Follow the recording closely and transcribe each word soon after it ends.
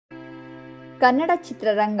ಕನ್ನಡ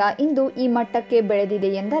ಚಿತ್ರರಂಗ ಇಂದು ಈ ಮಟ್ಟಕ್ಕೆ ಬೆಳೆದಿದೆ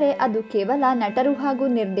ಎಂದರೆ ಅದು ಕೇವಲ ನಟರು ಹಾಗೂ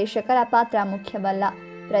ನಿರ್ದೇಶಕರ ಪಾತ್ರ ಮುಖ್ಯವಲ್ಲ.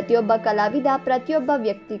 ಪ್ರತಿಯೊಬ್ಬ ಕಲಾವಿದ, ಪ್ರತಿಯೊಬ್ಬ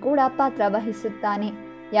ವ್ಯಕ್ತಿ ಕೂಡ ಪಾತ್ರ ವಹಿಸುತ್ತಾನೆ.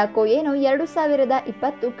 ಯಾಕೋ ಏನೋ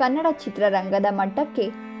 2020 ಕನ್ನಡ ಚಿತ್ರರಂಗದ ಮಟ್ಟಕ್ಕೆ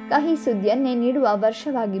ಕಹಿ ಸುದ್ದಿಯನ್ನೇ ನೀಡುವ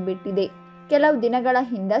ವರ್ಷವಾಗಿ ಬಿಟ್ಟಿದೆ. ಕೆಲವು ದಿನಗಳ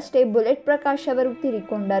ಹಿಂದಷ್ಟೇ ಬುಲೆಟ್ ಪ್ರಕಾಶ್ ಅವರು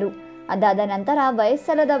ತೀರಿಕೊಂಡರು. ಅದಾದ ನಂತರ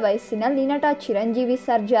ವಯಸ್ಸಲ್ಲದ ವಯಸ್ಸಿನಲ್ಲಿ ನಟ ಚಿರಂಜೀವಿ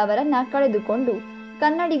ಸರ್ಜಾ ಅವರನ್ನ ಕಳೆದುಕೊಂಡು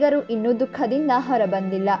ಕನ್ನಡಿಗರು ಇನ್ನೂ ದುಃಖದಿಂದ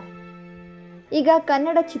ಹೊರಬಂದಿಲ್ಲ. ಈಗ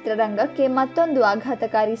ಕನ್ನಡ ಚಿತ್ರರಂಗಕ್ಕೆ ಮತ್ತೊಂದು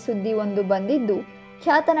ಆಘಾತಕಾರಿ ಸುದ್ದಿ ಒಂದು ಬಂದಿದ್ದು,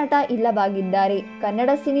 ಖ್ಯಾತ ನಟ ಇಲ್ಲವಾಗಿದ್ದಾರೆ. ಕನ್ನಡ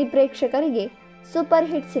ಸಿನಿ ಪ್ರೇಕ್ಷಕರಿಗೆ ಸೂಪರ್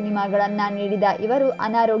ಹಿಟ್ ಸಿನಿಮಾಗಳನ್ನ ನೀಡಿದ ಇವರು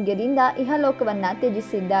ಅನಾರೋಗ್ಯದಿಂದ ಇಹಲೋಕವನ್ನ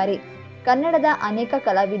ತ್ಯಜಿಸಿದ್ದಾರೆ. ಕನ್ನಡದ ಅನೇಕ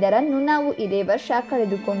ಕಲಾವಿದರನ್ನು ನಾವು ಇದೇ ವರ್ಷ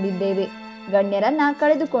ಕಳೆದುಕೊಂಡಿದ್ದೇವೆ, ಗಣ್ಯರನ್ನ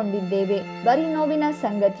ಕಳೆದುಕೊಂಡಿದ್ದೇವೆ. ಬರೀ ನೋವಿನ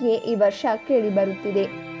ಸಂಗತಿಯೇ ಈ ವರ್ಷ ಕೇಳಿಬರುತ್ತಿದೆ.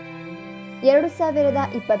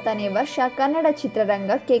 2020ನೇ ವರ್ಷ ಕನ್ನಡ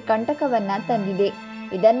ಚಿತ್ರರಂಗಕ್ಕೆ ಕಂಟಕವನ್ನ ತಂದಿದೆ.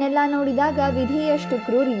 ಇದನ್ನೆಲ್ಲ ನೋಡಿದಾಗ ವಿಧಿಯಷ್ಟು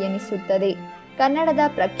ಕ್ರೂರಿ ಎನಿಸುತ್ತದೆ. ಕನ್ನಡದ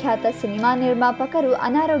ಪ್ರಖ್ಯಾತ ಸಿನಿಮಾ ನಿರ್ಮಾಪಕರು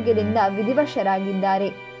ಅನಾರೋಗ್ಯದಿಂದ ವಿಧಿವಶರಾಗಿದ್ದಾರೆ.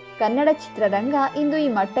 ಕನ್ನಡ ಚಿತ್ರರಂಗ ಇಂದು ಈ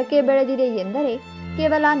ಮಟ್ಟಕ್ಕೆ ಬೆಳೆದಿದೆ ಎಂದರೆ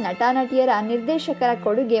ಕೇವಲ ನಟ ನಟಿಯರ, ನಿರ್ದೇಶಕರ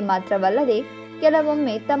ಕೊಡುಗೆ ಮಾತ್ರವಲ್ಲದೆ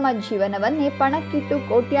ಕೆಲವೊಮ್ಮೆ ತಮ್ಮ ಜೀವನವನ್ನೇ ಪಣಕ್ಕಿಟ್ಟು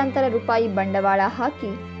ಕೋಟ್ಯಾಂತರ ರೂಪಾಯಿ ಬಂಡವಾಳ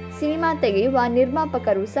ಹಾಕಿ ಸಿನಿಮಾ ತೆಗೆಯುವ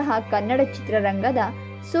ನಿರ್ಮಾಪಕರು ಸಹ ಕನ್ನಡ ಚಿತ್ರರಂಗದ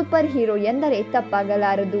ಸೂಪರ್ ಹೀರೋ ಎಂದರೆ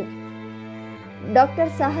ತಪ್ಪಾಗಲಾರದು.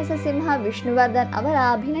 ಡಾಕ್ಟರ್ ಸಾಹಸ ಸಿಂಹ ವಿಷ್ಣುವರ್ಧನ್ ಅವರ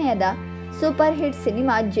ಅಭಿನಯದ ಸೂಪರ್ ಹಿಟ್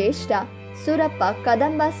ಸಿನಿಮಾ ಜ್ಯೇಷ್ಠ, ಸೂರಪ್ಪ,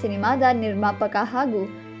 ಕದಂಬ ಸಿನಿಮಾದ ನಿರ್ಮಾಪಕ ಹಾಗೂ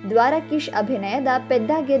ದ್ವಾರಕೀಶ್ ಅಭಿನಯದ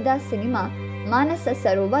ಪೆದ್ದಾಗೆದ್ದ ಸಿನಿಮಾ ಮಾನಸ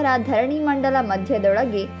ಸರೋವರ, ಧರಣಿ ಮಂಡಲ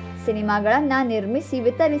ಮಧ್ಯದೊಳಗೆ ಸಿನಿಮಾಗಳನ್ನು ನಿರ್ಮಿಸಿ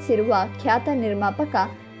ವಿತರಿಸಿರುವ ಖ್ಯಾತ ನಿರ್ಮಾಪಕ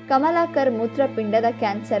ಕಮಲಾಕರ್ ಮೂತ್ರಪಿಂಡದ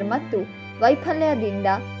ಕ್ಯಾನ್ಸರ್ ಮತ್ತು ವೈಫಲ್ಯದಿಂದ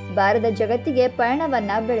ಬಾರದ ಜಗತ್ತಿಗೆ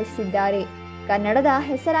ಪಯಣವನ್ನ ಬೆಳೆಸಿದ್ದಾರೆ. ಕನ್ನಡದ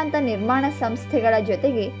ಹೆಸರಾಂತ ನಿರ್ಮಾಣ ಸಂಸ್ಥೆಗಳ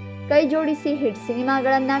ಜೊತೆಗೆ ಕೈಜೋಡಿಸಿ ಹಿಟ್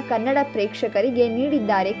ಸಿನಿಮಾಗಳನ್ನು ಕನ್ನಡ ಪ್ರೇಕ್ಷಕರಿಗೆ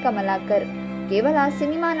ನೀಡಿದ್ದಾರೆ ಕಮಲಾಕರ್. ಕೇವಲ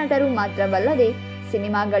ಸಿನಿಮಾ ನಟರು ಮಾತ್ರವಲ್ಲದೆ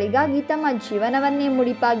ಸಿನಿಮಾಗಳಿಗಾಗಿ ತಮ್ಮ ಜೀವನವನ್ನೇ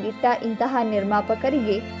ಮುಡಿಪಾಗಿಟ್ಟ ಇಂತಹ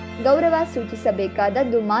ನಿರ್ಮಾಪಕರಿಗೆ ಗೌರವ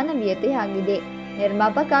ಸೂಚಿಸಬೇಕಾದದ್ದು ಮಾನವೀಯತೆ ಆಗಿದೆ.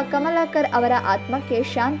 ನಿರ್ಮಾಪಕ ಕಮಲಾಕರ್ ಅವರ ಆತ್ಮಕ್ಕೆ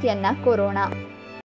ಶಾಂತಿಯನ್ನ ಕೋರೋಣ.